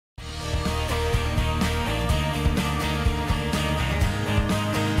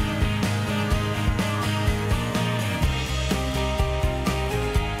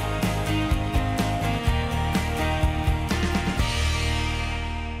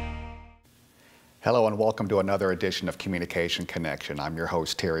Hello and welcome to another edition of Communication Connection. I'm your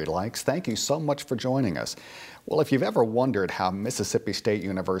host, Terry Likes. Thank you so much for joining us. Well, if you've ever wondered how Mississippi State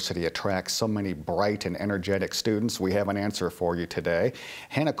University attracts so many bright and energetic students, we have an answer for you today.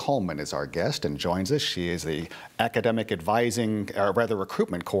 Hannah Coleman is our guest and joins us. She is the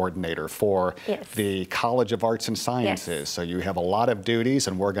recruitment coordinator for the College of Arts and Sciences. So you have a lot of duties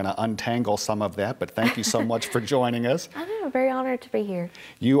and we're going to untangle some of that, but thank you so much for joining us. I'm very honored to be here.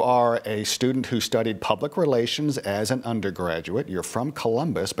 You are a student who studied public relations as an undergraduate. You're from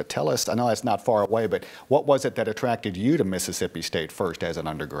Columbus, but tell us, I know that's not far away, but what was it that attracted you to Mississippi State first as an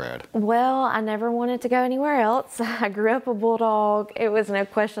undergrad? Well, I never wanted to go anywhere else. I grew up a Bulldog. It was no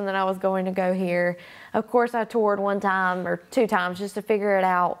question that I was going to go here. Of course, I toured one time or two times just to figure it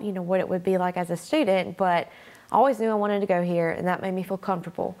out, you know, what it would be like as a student, but I always knew I wanted to go here, and that made me feel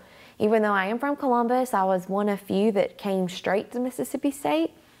comfortable. Even though I am from Columbus, I was one of few that came straight to Mississippi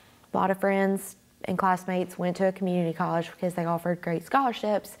State. A lot of friends and classmates went to a community college because they offered great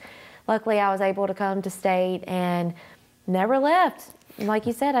scholarships. Luckily, I was able to come to State and never left. Like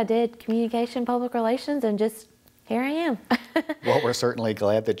you said, I did communication, public relations, and just here I am. Well, we're certainly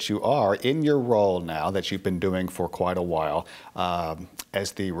glad that you are in your role now that you've been doing for quite a while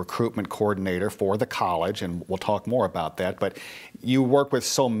as the recruitment coordinator for the college, and we'll talk more about that. But you work with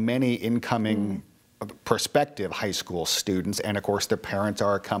so many incoming prospective high school students, and of course their parents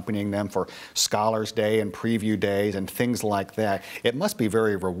are accompanying them for Scholars Day and preview days and things like that. It must be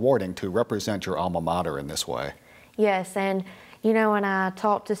very rewarding to represent your alma mater in this way. Yes, and you know, when I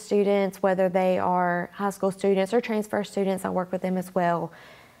talk to students, whether they are high school students or transfer students, I work with them as well.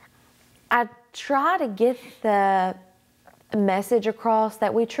 I try to get the message across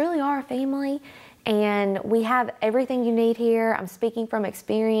that we truly are a family and we have everything you need here. I'm speaking from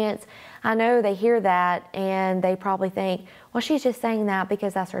experience. I know they hear that and they probably think, well, she's just saying that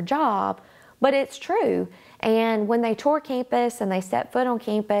because that's her job, but it's true. And when they tour campus and they step foot on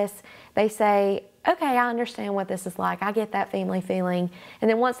campus, they say, okay, I understand what this is like. I get that family feeling. And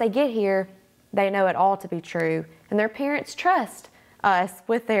then once they get here, they know it all to be true. And their parents trust us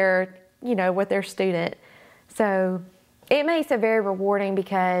with their, you know, with their student. So it makes it very rewarding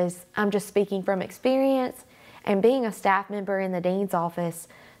because I'm just speaking from experience, and being a staff member in the dean's office,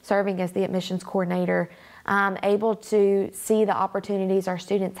 serving as the admissions coordinator, I'm able to see the opportunities our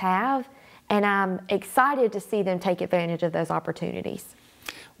students have, and I'm excited to see them take advantage of those opportunities.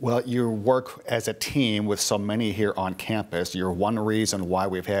 Well, you work as a team with so many here on campus. You're one reason why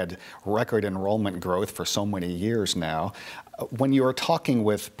we've had record enrollment growth for so many years now. When you are talking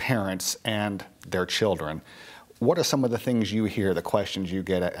with parents and their children, what are some of the things you hear, the questions you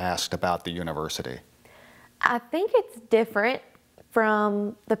get asked about the university? I think it's different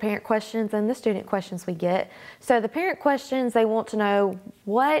from the parent questions and the student questions we get. So the parent questions, they want to know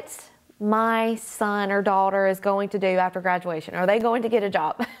what my son or daughter is going to do after graduation. Are they going to get a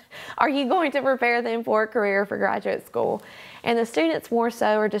job? Are you going to prepare them for a career for graduate school? And the students more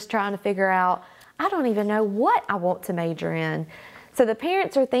so are just trying to figure out, I don't even know what I want to major in. So the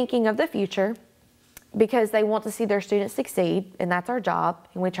parents are thinking of the future because they want to see their students succeed, and that's our job,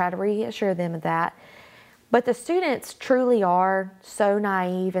 and we try to reassure them of that. But the students truly are so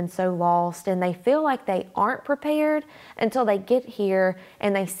naive and so lost, and they feel like they aren't prepared until they get here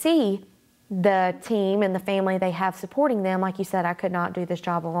and they see the team and the family they have supporting them. Like you said, I could not do this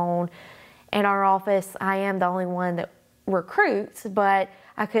job alone. In our office, I am the only one that recruits, but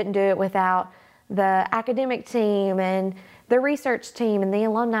I couldn't do it without the academic team and the research team and the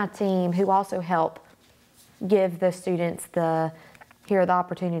alumni team who also help give the students here are the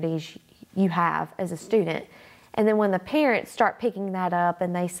opportunities you have as a student. And then when the parents start picking that up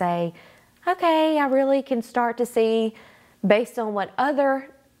and they say, okay, I really can start to see, based on what other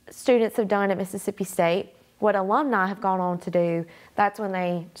students have done at Mississippi State, what alumni have gone on to do, that's when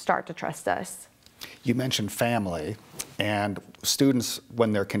they start to trust us. You mentioned family, and students,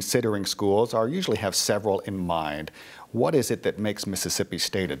 when they're considering schools, usually have several in mind. What is it that makes Mississippi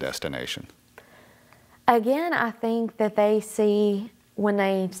State a destination? Again, I think that they see when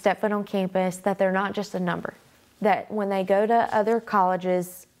they step foot on campus that they're not just a number. That when they go to other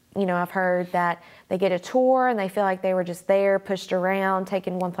colleges, you know, I've heard that they get a tour and they feel like they were just there, pushed around,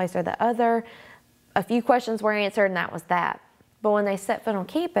 taken one place or the other. A few questions were answered and that was that. But when they set foot on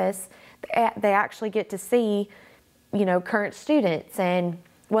campus, they actually get to see, you know, current students and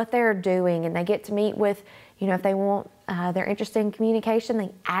what they're doing, and they get to meet with, you know, if they want, they're interested in communication,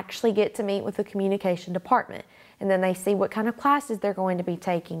 they actually get to meet with the communication department. And then they see what kind of classes they're going to be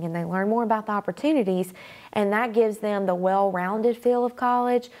taking, and they learn more about the opportunities, and that gives them the well-rounded feel of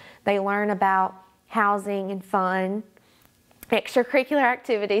college. They learn about housing and fun, extracurricular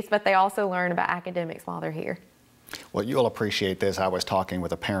activities, but they also learn about academics while they're here. Well, you'll appreciate this. I was talking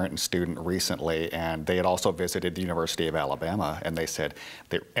with a parent and student recently, and they had also visited the University of Alabama, and they said,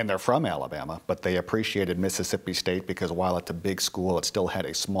 they're from Alabama, but they appreciated Mississippi State because while it's a big school, it still had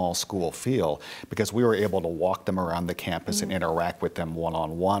a small school feel because we were able to walk them around the campus and interact with them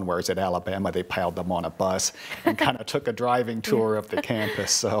one-on-one, whereas at Alabama, they piled them on a bus and kind of took a driving tour of the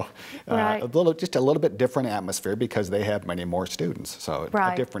campus. So Right. just a little bit different atmosphere because they have many more students. So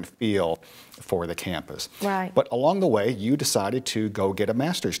Right. a different feel for the campus. Right. But along the way, you decided to go get a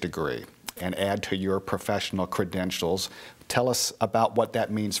master's degree and add to your professional credentials. Tell us about what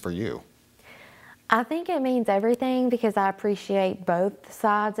that means for you. I think it means everything because I appreciate both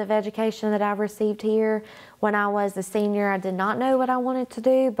sides of education that I've received here. When I was a senior, I did not know what I wanted to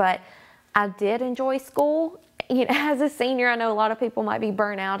do, but I did enjoy school. You know, as a senior, I know a lot of people might be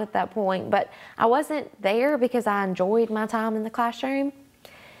burnt out at that point, but I wasn't there because I enjoyed my time in the classroom.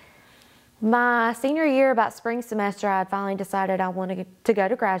 My senior year, about spring semester, I had finally decided I wanted to go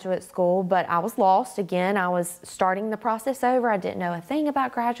to graduate school, but I was lost again. I was starting the process over. I didn't know a thing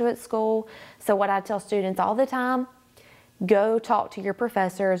about graduate school. So what I tell students all the time, go talk to your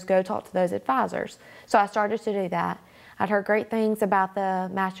professors, go talk to those advisors. So I started to do that. I'd heard great things about the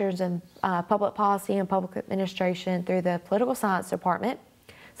Master's in Public Policy and Public Administration through the Political Science Department.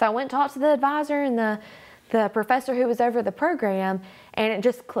 So I went and talked to the advisor and the professor who was over the program, and it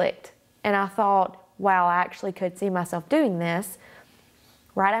just clicked. And I thought, wow, I actually could see myself doing this.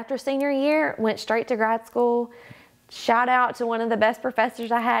 Right after senior year, went straight to grad school. Shout out to one of the best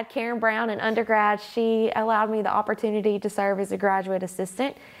professors I had, Karen Brown, in undergrad. She allowed me the opportunity to serve as a graduate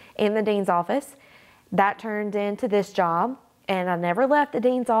assistant in the dean's office. That turned into this job, and I never left the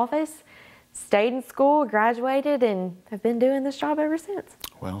dean's office. Stayed in school, graduated, and have been doing this job ever since.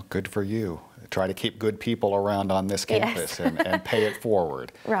 Well, good for you. Try to keep good people around on this campus. Yes. and pay it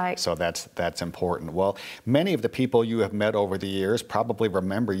forward. Right. So that's important. Well, many of the people you have met over the years probably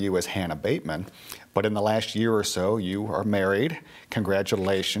remember you as Hannah Bateman, but in the last year or so, you are married.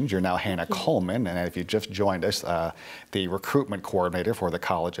 Congratulations. You're now Hannah Coleman, and if you just joined us, the Recruitment Coordinator for the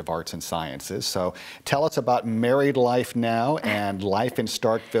College of Arts and Sciences. So tell us about married life now and life in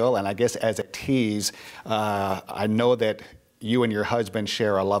Starkville, and I guess as a tease, I know that you and your husband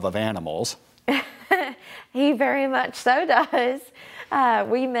share a love of animals. He very much so does.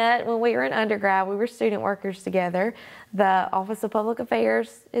 We met when we were in undergrad. We were student workers together. The Office of Public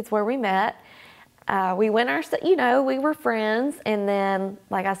Affairs, it's where we met. We went we were friends. And then,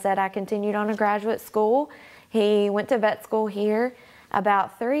 like I said, I continued on to graduate school. He went to vet school here.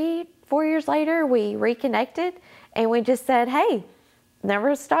 About 3-4 years later, we reconnected and we just said, hey,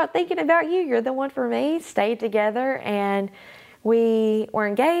 never stop thinking about you. You're the one for me. Stayed together, and we were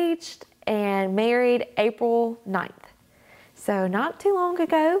engaged and married April 9th. So not too long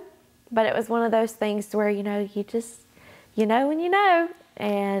ago, but it was one of those things where, you know when you know.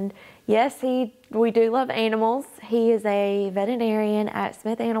 And yes, we do love animals. He is a veterinarian at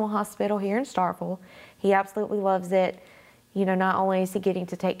Smith Animal Hospital here in Starkville. He absolutely loves it. You know, not only is he getting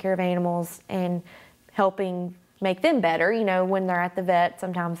to take care of animals and helping make them better, you know, when they're at the vet,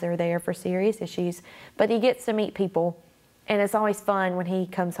 sometimes they're there for serious issues, but he gets to meet people. And it's always fun when he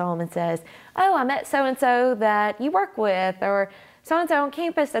comes home and says, oh, I met so-and-so that you work with, or so-and-so on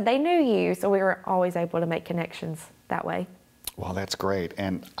campus said they knew you. So we were always able to make connections that way. Well, that's great.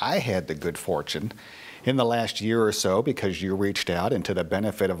 And I had the good fortune in the last year or so, because you reached out and to the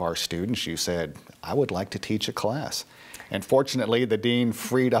benefit of our students, you said, I would like to teach a class. And fortunately, the dean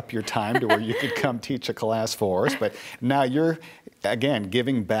freed up your time to where you could come teach a class for us. But now you're, again,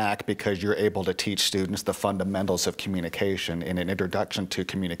 giving back because you're able to teach students the fundamentals of communication in an Introduction to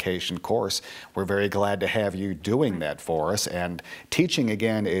Communication course. We're very glad to have you doing that for us. And teaching,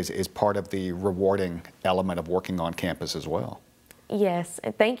 again, is part of the rewarding element of working on campus as well. Yes,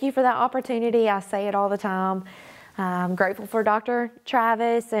 and thank you for that opportunity. I say it all the time. I'm grateful for Dr.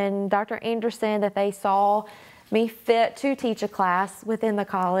 Travis and Dr. Anderson that they saw me fit to teach a class within the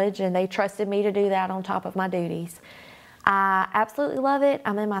college, and they trusted me to do that on top of my duties. I absolutely love it.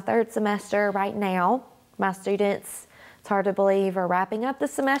 I'm in my 3rd semester right now. My students, it's hard to believe, are wrapping up the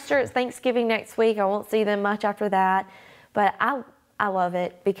semester. It's Thanksgiving next week. I won't see them much after that, but I love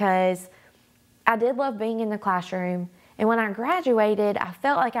it because I did love being in the classroom. And when I graduated, I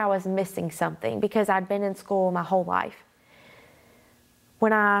felt like I was missing something because I'd been in school my whole life.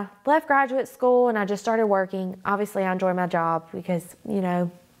 When I left graduate school and I just started working, obviously I enjoy my job because, you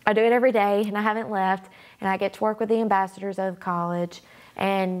know, I do it every day and I haven't left, and I get to work with the ambassadors of the college,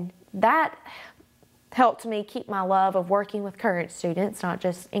 and that helped me keep my love of working with current students, not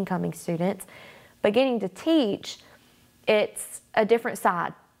just incoming students. But getting to teach, it's a different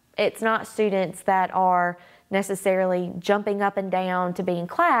side. It's not students that are necessarily jumping up and down to be in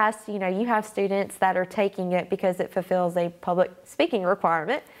class. You know, you have students that are taking it because it fulfills a public speaking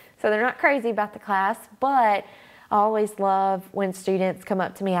requirement. So they're not crazy about the class, but I always love when students come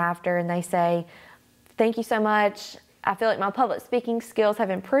up to me after and they say, thank you so much. I feel like my public speaking skills have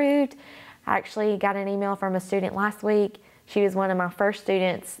improved. I actually got an email from a student last week. She was one of my first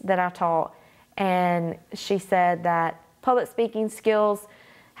students that I taught, and she said that public speaking skills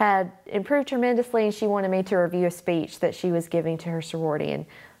had improved tremendously, and she wanted me to review a speech that she was giving to her sorority, and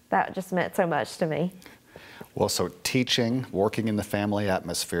that just meant so much to me. Well, so teaching, working in the family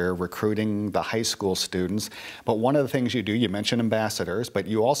atmosphere, recruiting the high school students, but one of the things you do, you mentioned ambassadors, but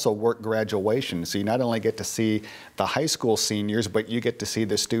you also work graduation, so you not only get to see the high school seniors, but you get to see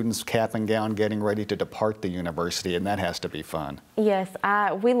the students cap and gown getting ready to depart the university, and that has to be fun. Yes,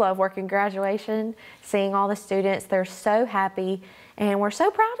 we love working graduation, seeing all the students. They're so happy, and we're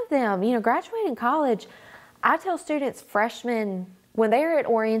so proud of them. You know, graduating college, I tell students, freshmen, when they're at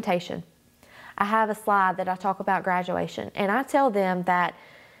orientation, I have a slide that I talk about graduation, and I tell them that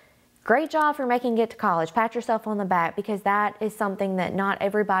great job for making it to college. Pat yourself on the back, because that is something that not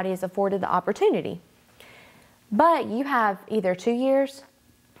everybody is afforded the opportunity. But you have either 2 years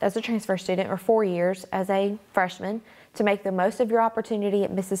as a transfer student or 4 years as a freshman to make the most of your opportunity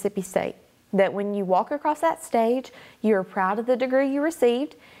at Mississippi State. That when you walk across that stage, you're proud of the degree you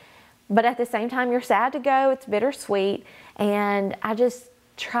received, but at the same time you're sad to go. It's bittersweet, and I just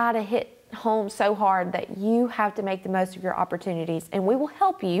try to hit home so hard that you have to make the most of your opportunities, and we will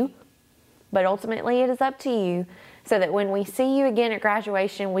help you, but ultimately it is up to you, so that when we see you again at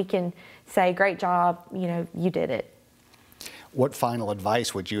graduation, we can say, great job, you know, you did it. What final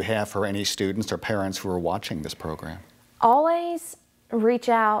advice would you have for any students or parents who are watching this program? Always reach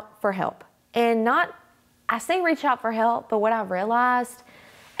out for help. And I say reach out for help, but what I've realized,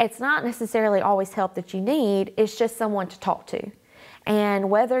 it's not necessarily always help that you need, it's just someone to talk to. And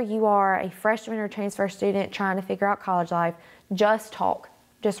whether you are a freshman or transfer student trying to figure out college life, just talk.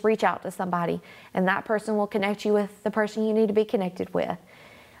 Just reach out to somebody, and that person will connect you with the person you need to be connected with.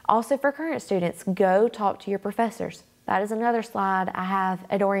 Also, for current students, go talk to your professors. That is another slide I have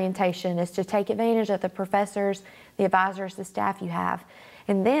at orientation, is to take advantage of the professors, the advisors, the staff you have.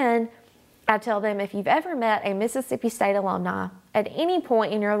 And then I tell them, if you've ever met a Mississippi State alumni at any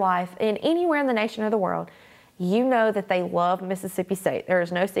point in your life, in anywhere in the nation or the world, you know that they love Mississippi State. There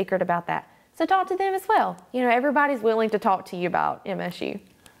is no secret about that. So talk to them as well. You know, everybody's willing to talk to you about MSU.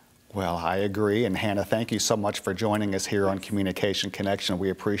 Well, I agree. And Hannah, thank you so much for joining us here on Communication Connection.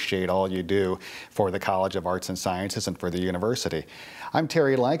 We appreciate all you do for the College of Arts and Sciences and for the university. I'm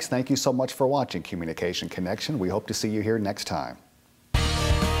Terry Likes. Thank you so much for watching Communication Connection. We hope to see you here next time.